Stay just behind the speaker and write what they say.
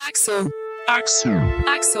Axel. Axel.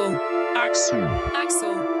 Axel. Axel.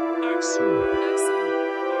 Axel. Axel.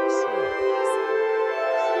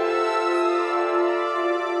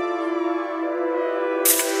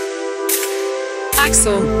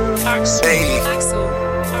 Axel. Axel. Hey, Axel.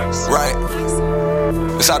 right.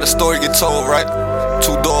 That's how the story get told, right?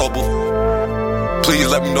 Too adorable. Please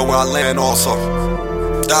let me know where I land also.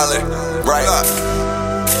 Darling, right.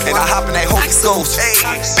 And I hop in that Holy Ghost.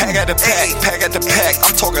 Pack at the pack, pack at the pack.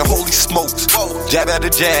 I'm talking holy smokes. Jab at the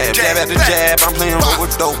jab, jab at the jab. I'm playing roll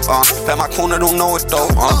with dope. Pat my corner, don't know it though.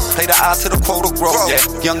 Play the eyes to the quota grow. Yeah,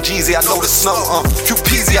 Young Jeezy, I know the snow.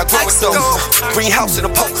 QPZ, I grow it though. Greenhouse in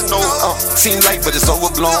the Pocono. Seem like, but it's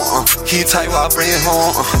overblown. He tight while I bring it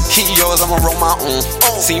home. He yours, I'ma roll my own.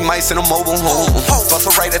 See mice in a mobile home.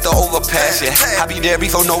 Bustle right at the overpass. Yeah, I be there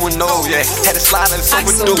before no one know. Yeah, had to slide and it's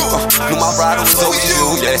overdue. Knew my ride was over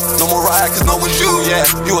you. Yeah. No more ride cause no one's you, yeah.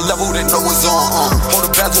 You a level that no one's on, Hold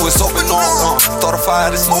the bezel, it's open on, Thought of fire,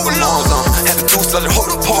 this moving on, Had the deuce, let it hold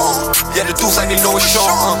the palm. Yeah, the deuce like they know it's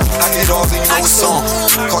Sean, I get off and you know it's on.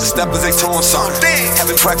 Call the steppers, they throwing something.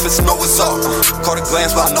 Having breakfast, know it's up. Call the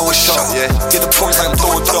glance, but I know it's sharp, yeah. Get the points like I'm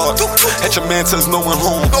throwing darts. At your man till there's no one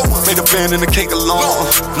home. Made a band and the cake alone.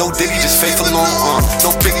 No Diddy, just faith alone,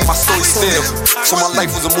 No Biggie, my story still. So my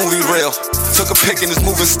life was a movie reel. Took a pic and it's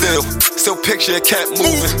moving still. Still picture a cat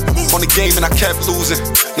moving. On the game and I kept losing.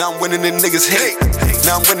 Now I'm winning and niggas hate.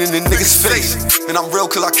 Now I'm winning in niggas' face. And I'm real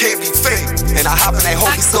cause I can't be fake. And I hop in that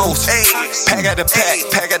Holy Ghost. Pack at the pack,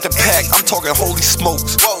 pack at the pack. I'm talking holy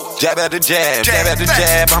smokes. Jab at the jab, jab at the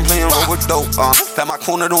jab. I'm playing roll with dope. Pat my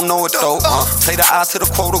corner, don't know it though. Play the eyes to the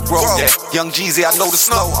quota grow. Yeah, Young Jeezy, I know the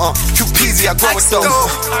snow. QPZ, I grow it though.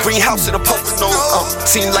 Greenhouse in the Pocono.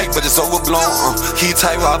 Seem like, but it's overblown. He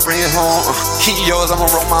tight while I bring it home. He yours, I'ma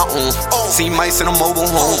roll my own. See mice in a mobile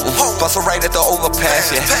home. Bustle right at the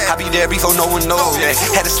overpass, yeah. I be there before no one know, yeah.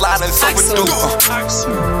 Had to slide and it's overdue.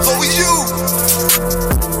 Axel. So is you.